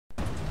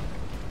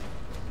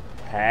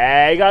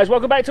Hey guys,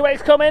 welcome back to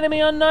XCOM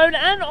Enemy Unknown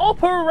and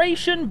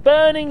Operation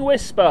Burning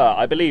Whisper.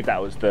 I believe that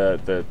was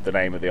the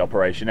name of the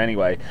operation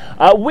anyway.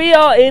 We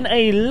are in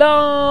a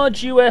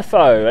large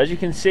UFO. As you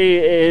can see,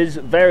 it is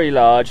very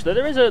large.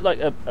 There is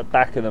a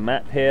back of the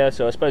map here,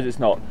 so I suppose it's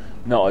not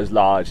as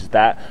large as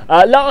that.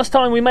 Last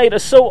time we made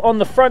assault on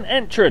the front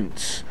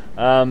entrance.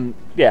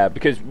 Yeah,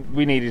 because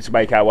we needed to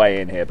make our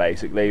way in here,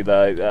 basically.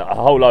 A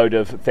whole load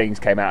of things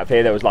came out of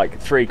here. There was like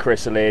 3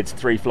 chrysalids,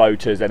 3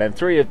 floaters, and then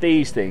 3 of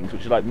these things,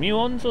 which are like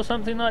muons or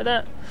something like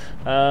that.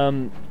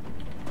 I'm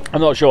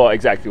not sure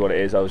exactly what it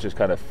is. I was just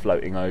kind of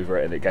floating over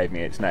it and it gave me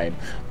its name.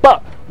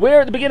 But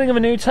we're at the beginning of a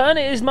new turn.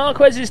 It is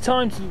Marquez's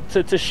time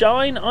to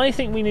shine. I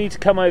think we need to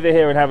come over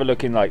here and have a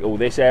look in like all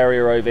this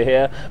area over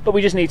here. But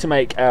we just need to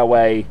make our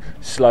way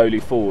slowly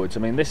forwards.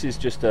 I mean, this is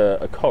just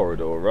a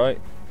corridor, right?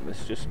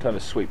 Let's just kind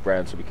of sweep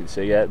round so we can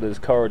see. Yeah, there's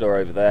a corridor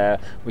over there.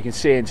 We can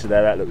see into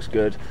there. That looks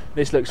good.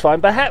 This looks fine.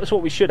 Perhaps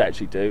what we should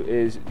actually do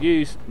is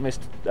use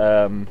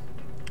Mr.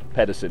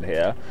 Pedersen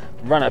here.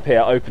 Run up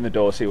here, open the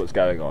door, see what's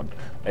going on.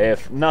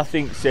 If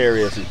nothing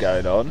serious is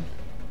going on...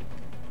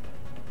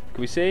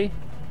 Can we see?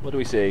 What do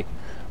we see?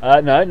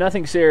 No,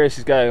 nothing serious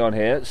is going on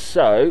here.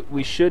 So,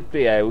 we should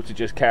be able to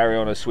just carry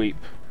on a sweep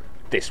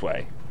this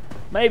way.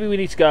 Maybe we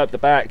need to go up the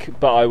back,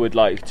 but I would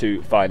like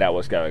to find out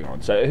what's going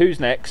on. So who's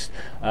next?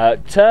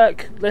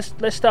 Turk, let's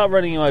start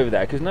running you over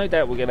there, because no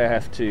doubt we're going to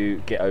have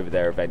to get over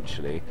there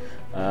eventually.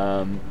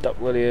 Doc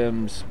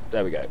Williams,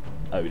 there we go.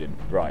 Odin,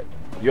 right.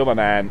 You're my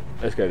man.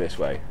 Let's go this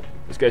way.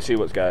 Let's go see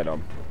what's going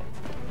on.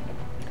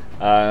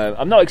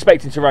 I'm not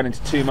expecting to run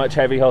into too much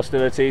heavy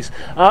hostilities.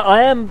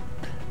 I am...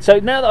 So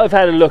now that I've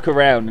had a look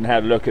around and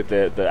had a look at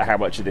how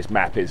much of this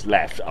map is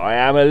left, I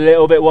am a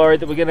little bit worried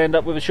that we're going to end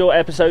up with a short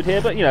episode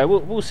here. But you know,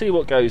 we'll see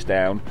what goes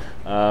down.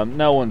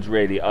 No one's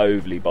really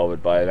overly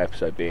bothered by an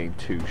episode being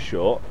too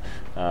short,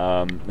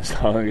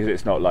 as long as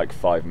it's not like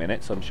 5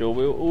 minutes. I'm sure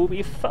we'll all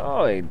be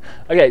fine.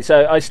 Okay,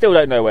 so I still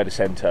don't know where to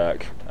send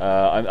Turk.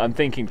 I'm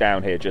thinking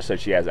down here just so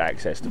she has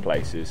access to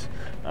places.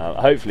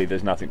 Hopefully,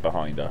 there's nothing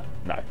behind her.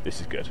 No,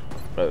 this is good.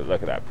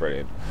 Look at that,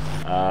 brilliant.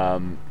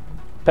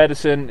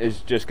 Pedersen is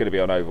just going to be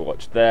on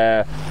Overwatch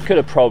there. Could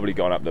have probably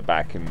gone up the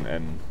back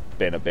and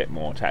been a bit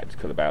more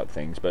tactical about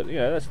things, but you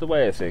know, that's the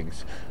way of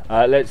things.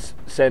 Let's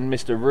send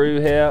Mr. Rue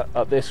here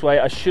up this way.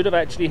 I should have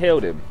actually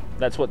healed him.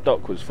 That's what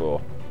Doc was for.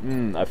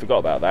 I forgot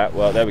about that.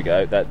 Well, there we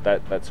go.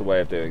 That's a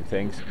way of doing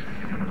things.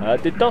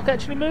 Did Doc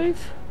actually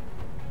move?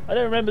 I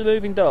don't remember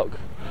moving Doc.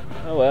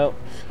 Oh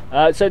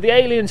well. So the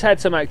aliens had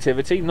some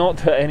activity. Not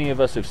that any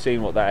of us have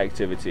seen what that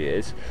activity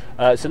is.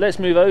 So let's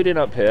move Odin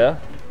up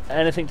here.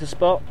 Anything to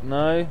spot?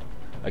 No?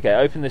 Okay,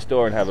 open this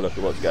door and have a look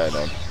at what's going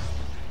on.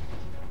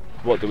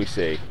 What do we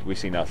see? We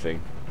see nothing.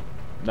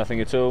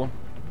 Nothing at all?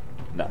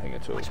 Nothing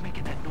at all. What's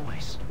making that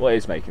noise? What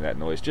is making that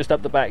noise? Just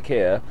up the back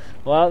here.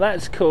 Well,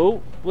 that's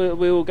cool. We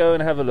will go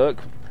and have a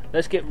look.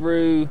 Let's get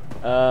Rue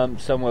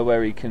somewhere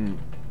where he can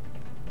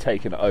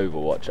take an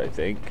Overwatch, I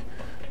think.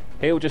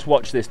 He'll just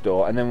watch this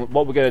door, and then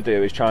what we're going to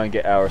do is try and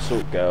get our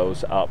assault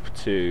girls up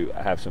to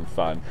have some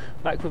fun.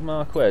 Back with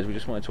Marquez, we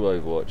just wanted to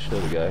Overwatch.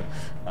 There we go.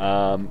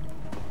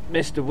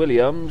 Mr.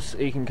 Williams,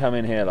 he can come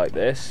in here like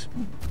this.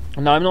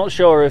 Now, I'm not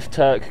sure if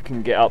Turk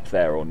can get up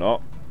there or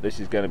not.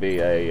 This is going to be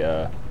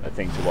a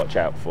thing to watch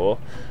out for.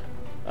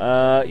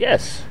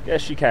 Yes,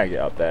 she can get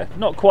up there.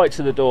 Not quite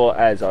to the door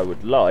as I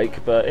would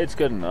like, but it's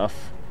good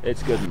enough.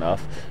 It's good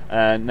enough.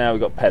 And now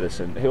we've got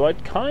Pedersen, who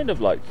I'd kind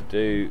of like to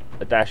do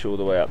a dash all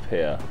the way up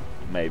here.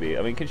 Maybe.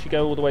 I mean, can she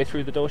go all the way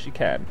through the door? She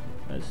can.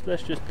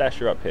 Let's just dash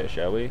her up here,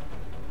 shall we?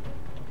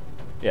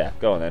 Yeah,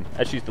 go on then.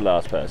 As she's the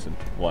last person,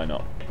 why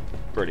not?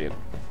 Brilliant.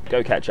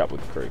 Go catch up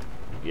with the crew.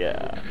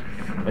 Yeah.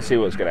 Let's see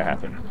what's going to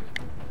happen.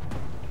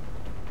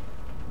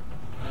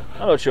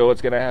 I'm not sure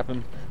what's going to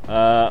happen.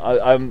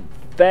 I'm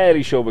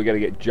fairly sure we're going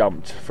to get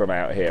jumped from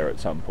out here at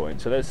some point.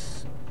 So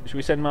should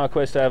we send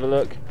Marquez to have a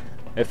look?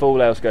 If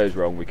all else goes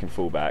wrong, we can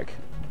fall back.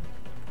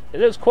 It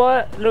looks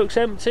quiet, it looks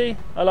empty.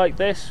 I like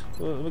this.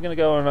 We're going to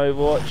go on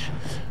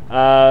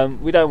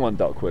Overwatch. We don't want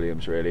Doc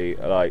Williams, really.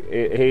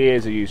 He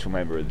is a useful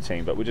member of the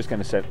team, but we're just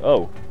going to send...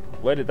 Oh,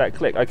 where did that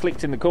click? I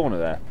clicked in the corner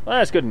there. Well,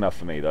 that's good enough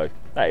for me, though.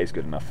 That is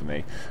good enough for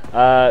me.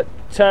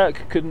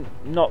 Turk could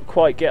not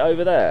quite get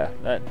over there.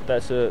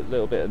 That's a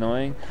little bit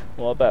annoying.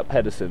 What about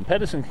Pedersen?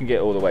 Pedersen can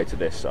get all the way to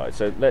this side,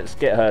 so let's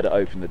get her to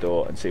open the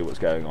door and see what's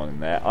going on in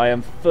there. I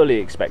am fully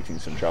expecting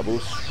some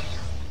troubles.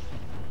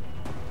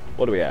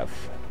 What do we have?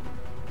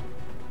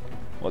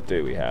 What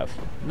do we have?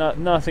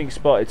 Nothing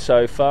spotted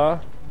so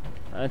far.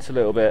 That's a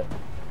little bit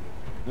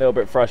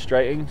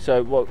frustrating.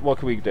 So what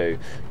can we do?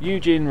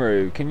 Eugene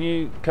Rue, can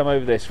you come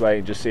over this way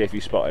and just see if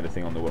you spot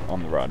anything on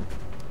the run?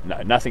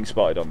 No, nothing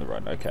spotted on the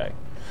run. Okay.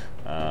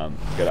 Go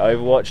to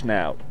Overwatch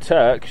now.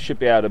 Turk should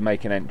be able to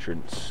make an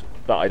entrance,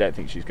 but I don't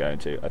think she's going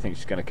to. I think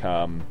she's going to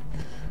come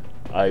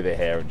over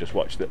here and just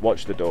watch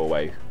the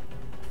doorway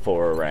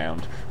for a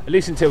round, at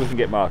least until we can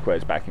get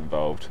Marquez back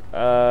involved.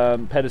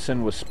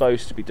 Pedersen was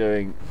supposed to be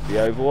doing the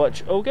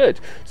Overwatch. Oh,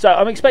 good. So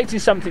I'm expecting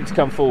something to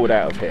come forward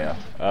out of here.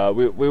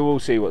 We will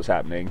see what's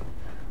happening.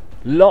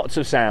 Lots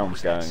of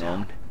sounds going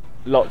on.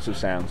 Lots of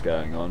sounds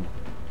going on.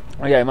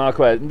 Okay,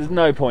 Marquez, there's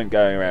no point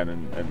going around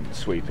and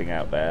sweeping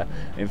out there.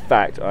 In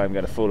fact, I'm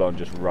going to full on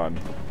just run.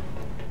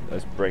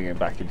 Let's bring him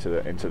back into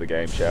the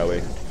game, shall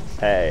we?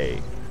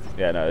 Hey.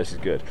 Yeah, no, this is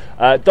good.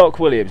 Doc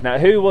Williams. Now,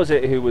 who was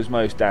it who was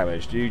most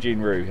damaged? Eugene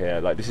Rue here.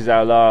 Like, this is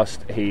our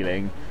last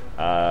healing.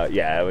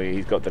 Yeah,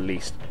 he's got the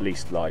least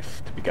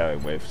life to be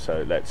going with.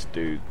 So let's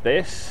do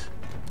this.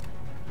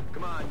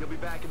 Come on, you'll be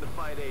back in the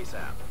fight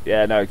ASAP.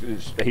 Yeah, no,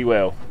 he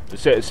will. As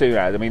soon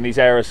as. I mean, these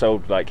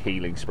aerosol like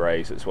healing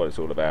sprays. That's what it's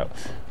all about.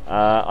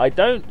 I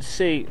don't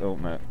see. Oh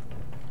no.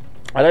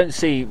 I don't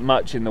see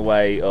much in the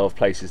way of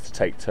places to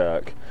take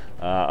Turk.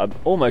 I'm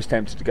almost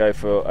tempted to go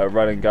for a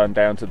run and gun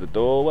down to the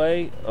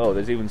doorway. Oh,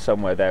 there's even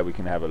somewhere there we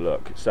can have a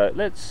look. So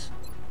let's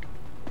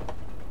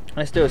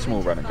do a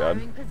small run and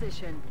gun.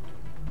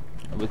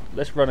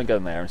 Let's run and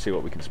gun there and see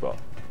what we can spot.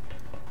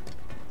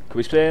 Can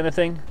we see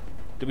anything?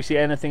 Did we see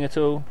anything at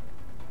all?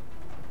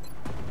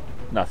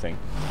 Nothing.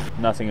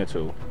 Nothing at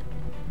all.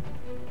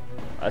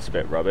 That's a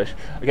bit rubbish.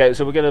 Okay,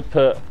 so we're going to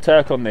put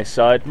Turk on this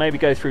side. Maybe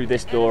go through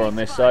this door on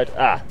this side.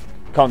 Ah,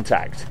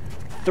 contact.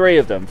 3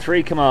 of them.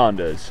 3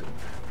 commanders.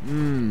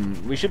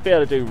 We should be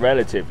able to do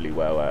relatively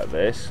well out of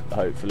this,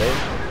 hopefully.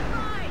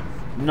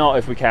 Not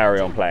if we carry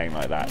on playing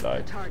like that,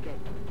 though.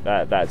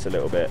 That's a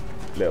little bit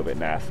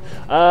naff.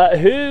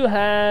 Who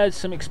has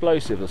some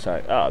explosives or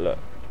something? Ah, look,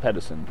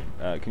 Pedersen.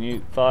 Can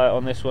you fire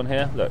on this one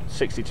here? Look,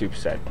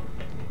 62%.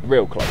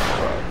 Real close as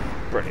well.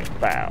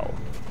 Brilliant. Bow.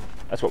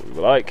 That's what we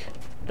like.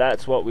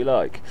 That's what we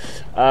like.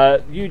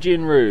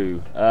 Eugene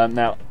Rue.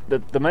 Now,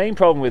 the main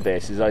problem with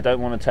this is I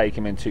don't want to take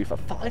him in too far.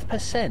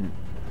 5%.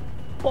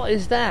 What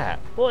is that?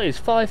 What is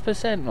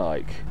 5%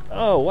 like?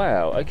 Oh,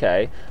 wow.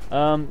 Okay.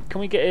 Can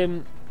we get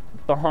him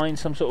behind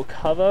some sort of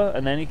cover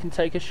and then he can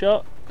take a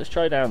shot? Let's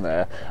try down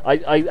there. I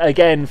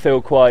again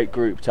feel quite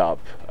grouped up,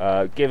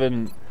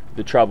 given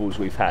the troubles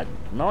we've had.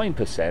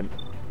 9%.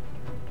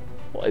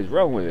 What is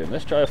wrong with him?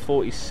 Let's try a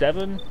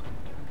 47.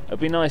 It'd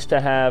be nice to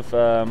have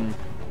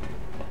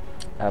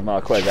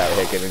Marquez out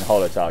here giving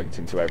holo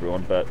targeting to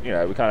everyone, but you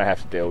know we kind of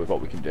have to deal with what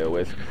we can deal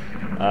with.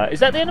 Is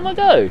that the end of my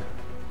go?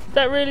 Is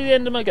that really the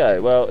end of my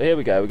go? Well, here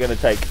we go. We're going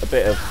to take a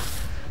bit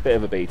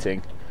of a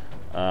beating.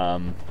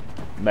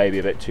 Maybe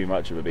a bit too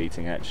much of a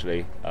beating,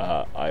 actually.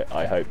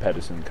 I hope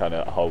Pedersen kind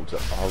of holds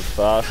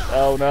fast.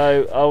 Oh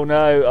no! Oh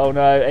no! Oh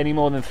no! Any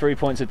more than 3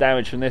 points of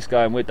damage from this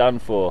guy, and we're done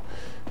for.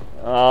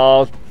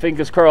 Oh,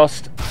 fingers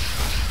crossed.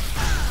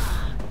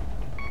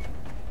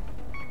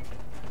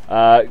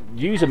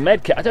 Use a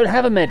med kit. I don't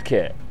have a med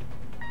kit.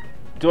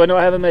 Do I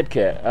not have a med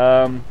kit?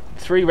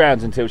 3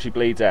 rounds until she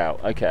bleeds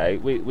out. Okay,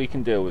 we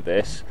can deal with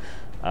this.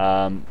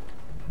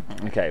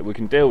 Okay, we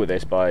can deal with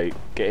this by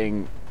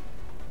getting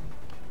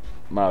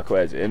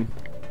Marquez in.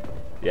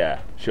 Yeah,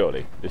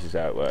 surely. This is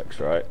how it works,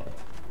 right?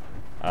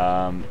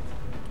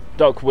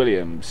 Doc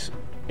Williams,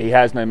 he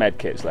has no med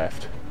kits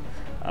left.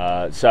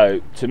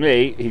 So, to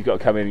me, he's got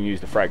to come in and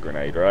use the frag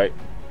grenade, right?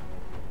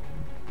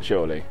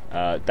 Surely.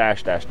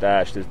 Dash, dash,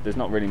 dash. There's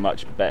not really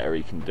much better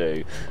he can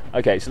do.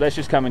 Okay, so let's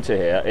just come into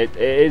here. It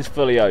is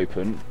fully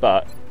open,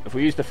 but if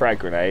we use the frag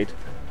grenade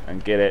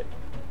and get it...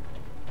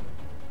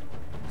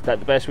 Is that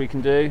the best we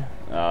can do?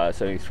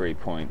 It's only 3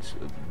 points.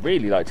 I'd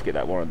really like to get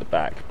that one on the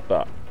back,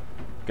 but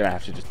going to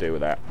have to just deal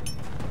with that.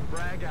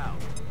 Frag out.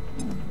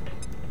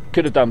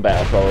 Could have done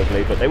better,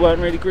 probably, but they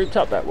weren't really grouped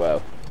up that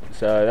well.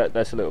 So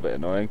that's a little bit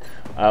annoying.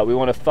 We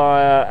want to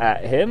fire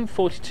at him.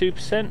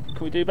 42%.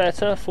 Can we do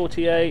better?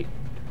 48.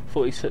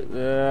 46.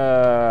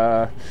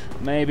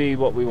 Maybe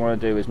what we want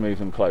to do is move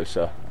them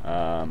closer.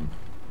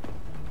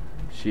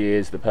 She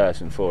is the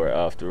person for it,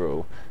 after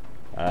all.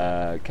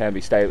 Can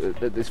be stable.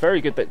 It's very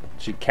good that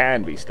she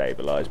can be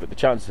stabilised, but the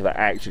chances of her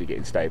actually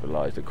getting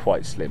stabilised are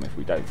quite slim if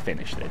we don't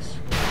finish this.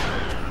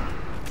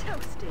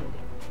 Toasted.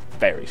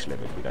 Very slim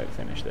if we don't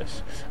finish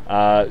this.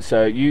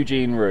 So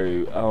Eugene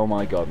Rue. Oh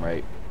my God,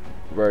 mate.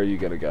 Where are you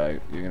going to go?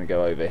 You're going to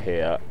go over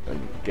here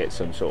and get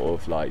some sort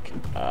of like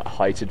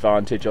height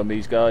advantage on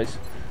these guys,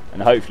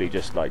 and hopefully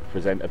just like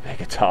present a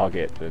bigger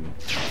target than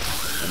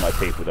my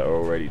people that are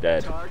already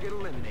dead. Target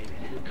eliminated.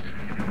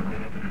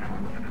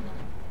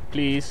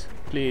 Please,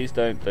 please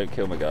don't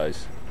kill my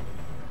guys.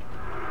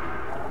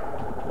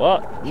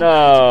 What?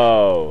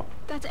 No.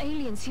 That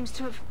alien seems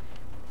to have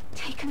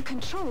taken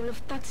control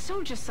of that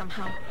soldier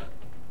somehow.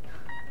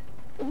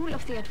 All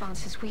of the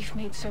advances we've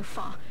made so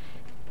far,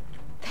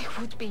 they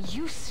would be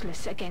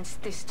useless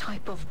against this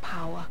type of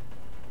power.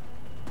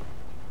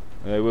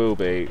 They will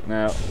be.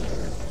 Now,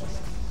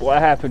 what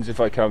happens if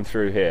I come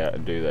through here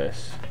and do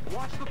this?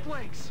 Watch the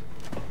flanks.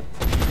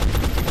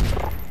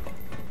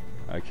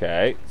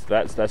 Okay, so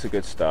that's a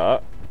good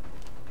start.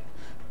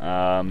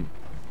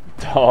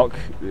 Doc,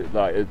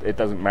 like it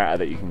doesn't matter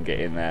that you can get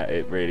in there.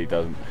 It really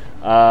doesn't.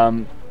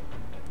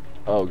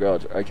 Oh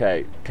God.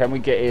 Okay, can we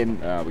get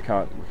in? We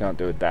can't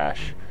do a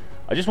dash.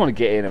 I just want to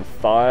get in and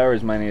fire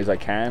as many as I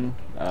can.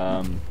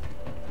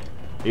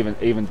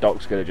 Even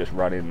Doc's gonna just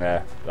run in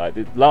there. Like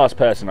the last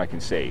person I can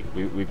see.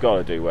 We've got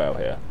to do well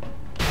here.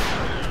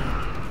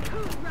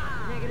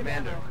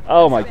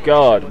 Oh my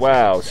God!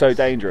 Wow, so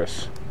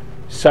dangerous.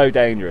 So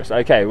dangerous.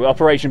 Okay, well,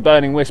 Operation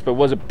Burning Whisper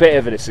was a bit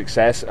of a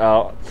success.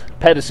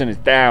 Pedersen is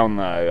down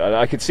though.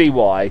 I could see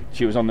why.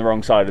 She was on the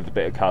wrong side of the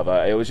bit of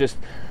cover. It was just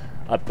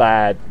a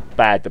bad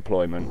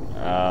deployment.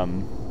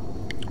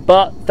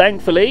 But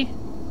thankfully,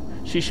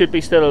 she should be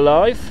still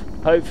alive.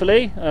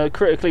 Hopefully,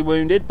 critically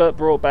wounded but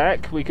brought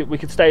back. We could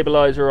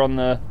stabilise her on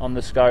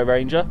the Sky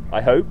Ranger.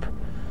 I hope.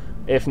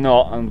 If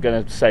not, I'm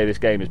going to say this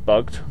game is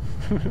bugged.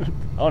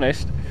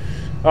 Honest.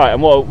 All right,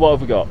 and what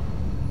have we got?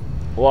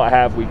 What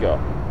have we got?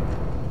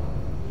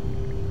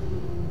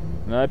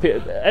 No,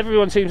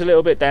 everyone seems a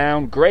little bit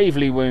down.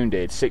 Gravely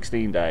wounded,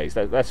 16 days.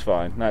 That's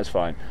fine. That's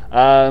fine.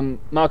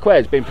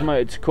 Marquez been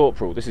promoted to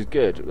corporal. This is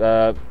good.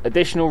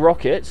 Additional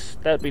rockets.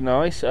 That'd be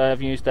nice.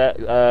 I've used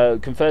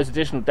that. Confers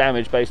additional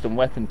damage based on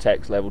weapon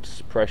text level to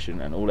suppression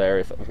and all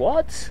area.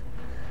 What?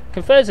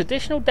 Confers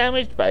additional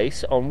damage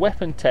base on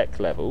weapon tech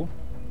level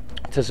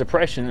to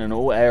suppression and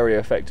all area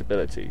effect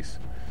abilities.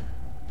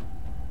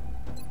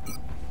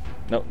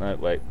 No,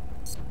 wait.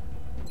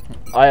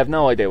 I have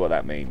no idea what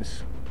that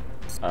means.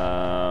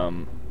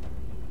 Well,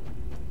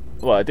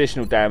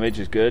 additional damage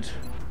is good,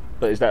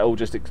 but is that all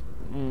just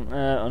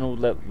on all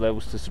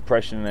levels to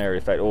suppression and area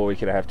effect, or we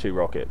can have 2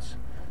 rockets?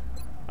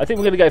 I think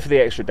we're going to go for the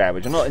extra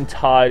damage. I'm not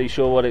entirely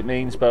sure what it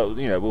means, but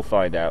you know, we'll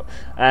find out.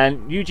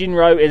 And Eugene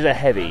Rowe is a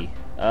heavy.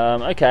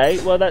 Okay,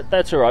 well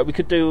that's all right. We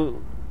could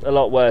do a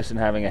lot worse than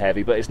having a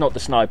heavy, but it's not the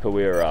sniper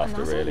we were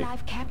after, really.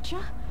 Live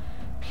capture?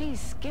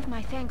 Please give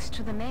my thanks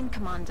to the main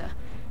commander.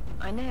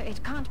 I know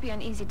it can't be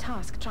an easy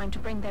task trying to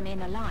bring them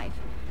in alive.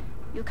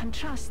 You can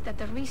trust that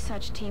the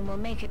research team will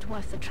make it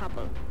worth the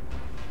trouble.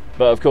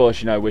 But of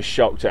course, you know, we're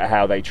shocked at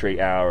how they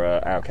treat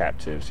our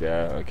captives.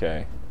 Yeah,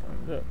 okay.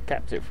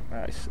 Captive,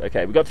 nice.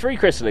 Okay, we've got 3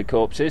 chrysalid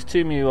corpses,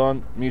 2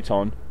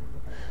 muton,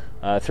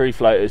 3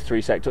 floaters,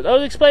 3 sectors. I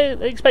was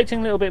expecting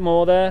a little bit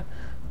more there.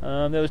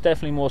 There was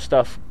definitely more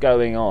stuff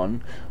going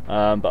on,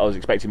 but I was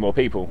expecting more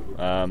people.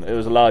 It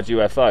was a large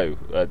UFO,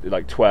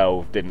 like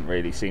 12 didn't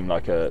really seem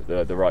like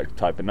the right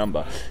type of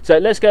number. So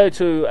let's go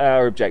to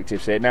our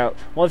objectives here. Now,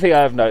 one thing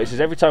I've noticed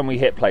is every time we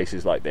hit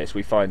places like this,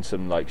 we find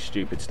some like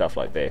stupid stuff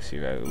like this.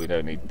 You know, we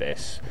don't need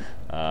this,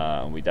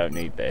 and we don't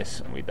need this,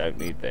 and we don't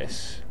need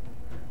this,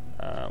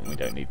 we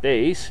don't need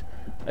these.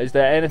 Is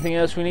there anything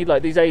else we need?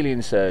 Like these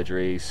alien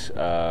surgeries.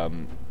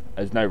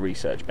 There's no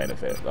research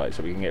benefit, like,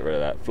 so we can get rid of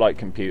that. Flight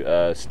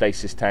computer,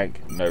 stasis tank,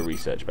 no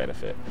research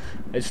benefit.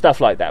 It's stuff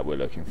like that we're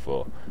looking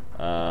for.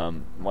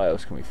 What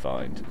else can we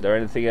find? Is there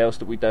anything else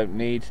that we don't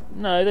need?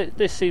 No,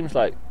 this seems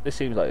like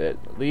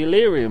it. The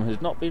Illyrium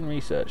has not been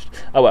researched.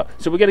 Oh well,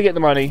 so we're going to get the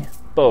money.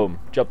 Boom,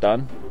 job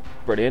done.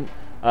 Brilliant.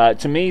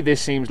 To me,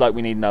 this seems like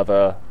we need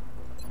another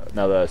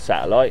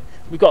satellite.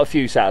 We've got a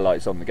few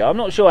satellites on the go. I'm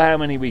not sure how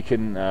many we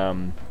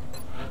can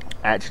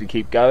actually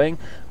keep going,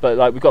 but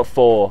like we've got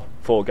four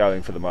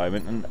going for the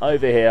moment, and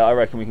over here I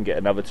reckon we can get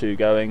another 2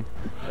 going.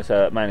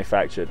 Let's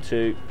manufacture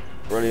 2.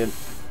 Brilliant,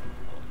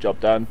 job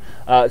done.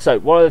 So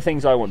one of the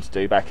things I want to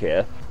do back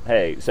here,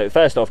 so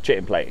first off,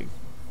 chitin plating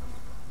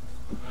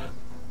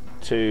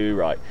 2,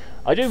 right.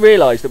 I do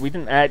realise that we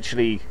didn't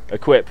actually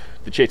equip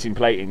the chitin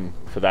plating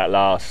for that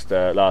last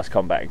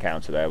combat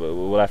encounter there.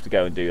 We'll have to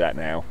go and do that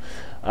now.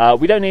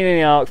 We don't need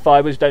any arc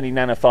fibers, don't need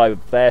nanofiber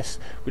vests,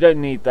 we don't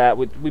need that.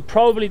 We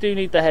probably do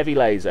need the heavy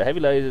laser.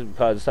 Heavy laser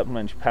requires a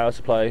supplementary power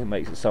supply and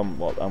makes it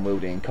somewhat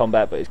unwieldy in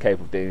combat, but is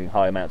capable of dealing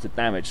high amounts of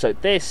damage. So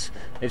this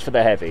is for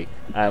the heavy,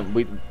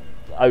 and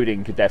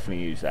Odin could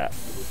definitely use that.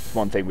 It's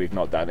one thing we've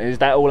not done. Is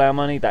that all our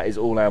money? That is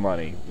all our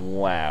money.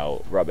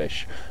 Wow,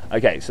 rubbish.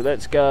 Okay, so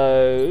let's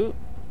go.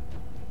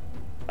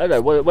 I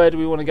don't know, where do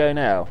we want to go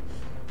now?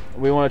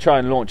 We want to try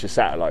and launch a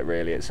satellite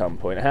really at some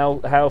point.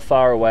 How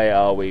far away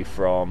are we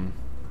from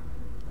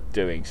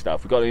doing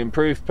stuff? We've got the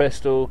improved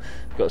pistol,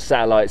 we've got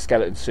satellite,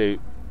 skeleton suit,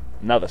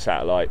 another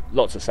satellite,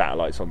 lots of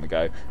satellites on the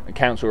go, and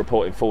council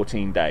report in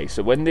 14 days.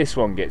 So when this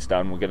one gets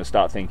done, we're going to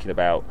start thinking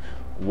about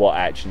what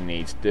actually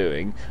needs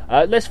doing.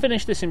 Let's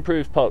finish this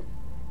improved pod.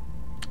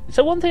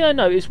 So one thing I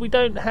noticed, we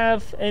don't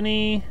have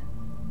any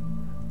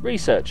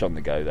research on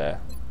the go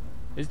there.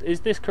 Is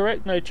this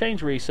correct? No,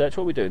 change research.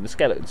 What are we doing? The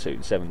skeleton suit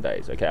in 7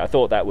 days. Okay, I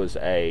thought that was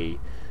an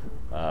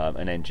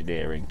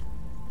engineering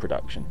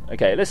production.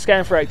 Okay, let's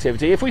scan for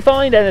activity. If we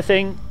find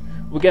anything,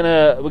 we're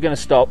gonna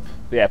stop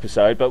the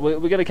episode, but we're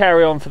gonna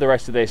carry on for the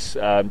rest of this,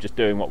 just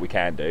doing what we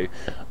can do.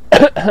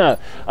 So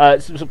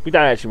we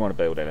don't actually want to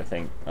build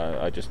anything.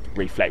 I just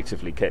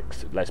reflectively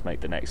clicked. Let's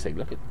make the next thing.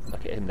 Look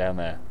at him down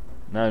there.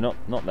 No,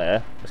 not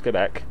there. Let's go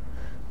back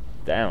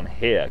down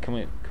here.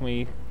 Can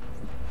we?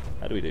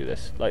 How do we do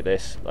this? Like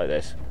this, like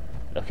this.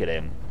 Look at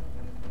him.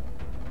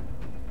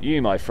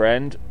 You, my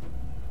friend,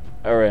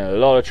 are in a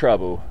lot of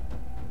trouble.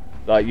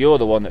 Like, you're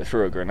the one that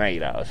threw a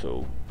grenade at us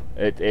all.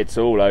 It's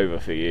all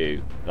over for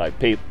you. Like,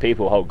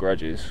 people hold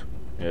grudges.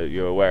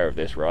 You're aware of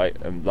this, right?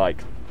 And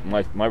like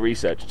my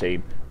research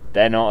team,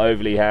 they're not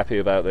overly happy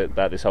about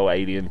this whole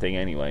alien thing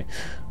anyway.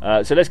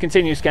 So let's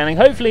continue scanning.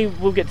 Hopefully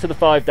we'll get to the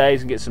 5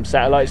 days and get some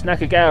satellites.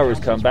 Nakagawa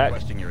has come back.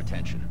 Requesting your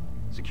attention.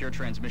 Secure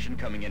transmission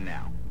coming in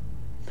now.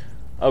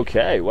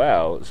 Okay,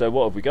 wow. So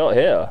what have we got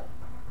here?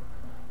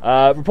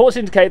 Reports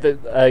indicate that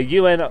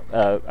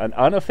an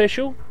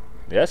unofficial,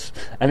 yes,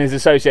 and his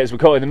associates were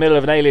caught in the middle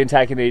of an alien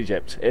attack in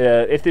Egypt.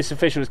 If this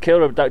official is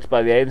killed or abducted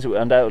by the aliens, it will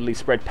undoubtedly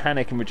spread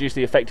panic and reduce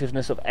the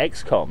effectiveness of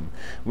XCOM.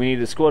 We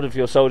need a squad of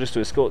your soldiers to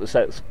escort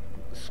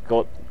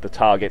the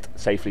target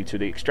safely to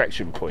the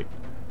extraction point.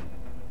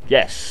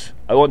 Yes,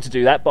 I want to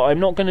do that, but I'm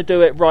not going to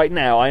do it right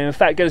now. I am in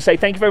fact going to say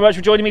thank you very much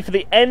for joining me for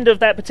the end of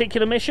that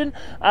particular mission.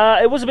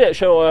 It was a bit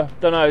shorter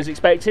than I was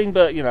expecting,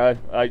 but, you know,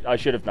 I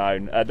should have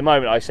known. At the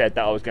moment I said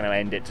that I was going to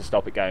end it to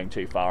stop it going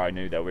too far, I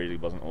knew there really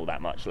wasn't all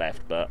that much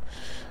left, but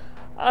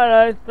I don't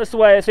know, that's the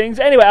way of things.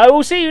 Anyway, I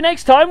will see you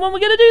next time when we're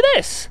going to do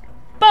this.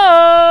 Bye!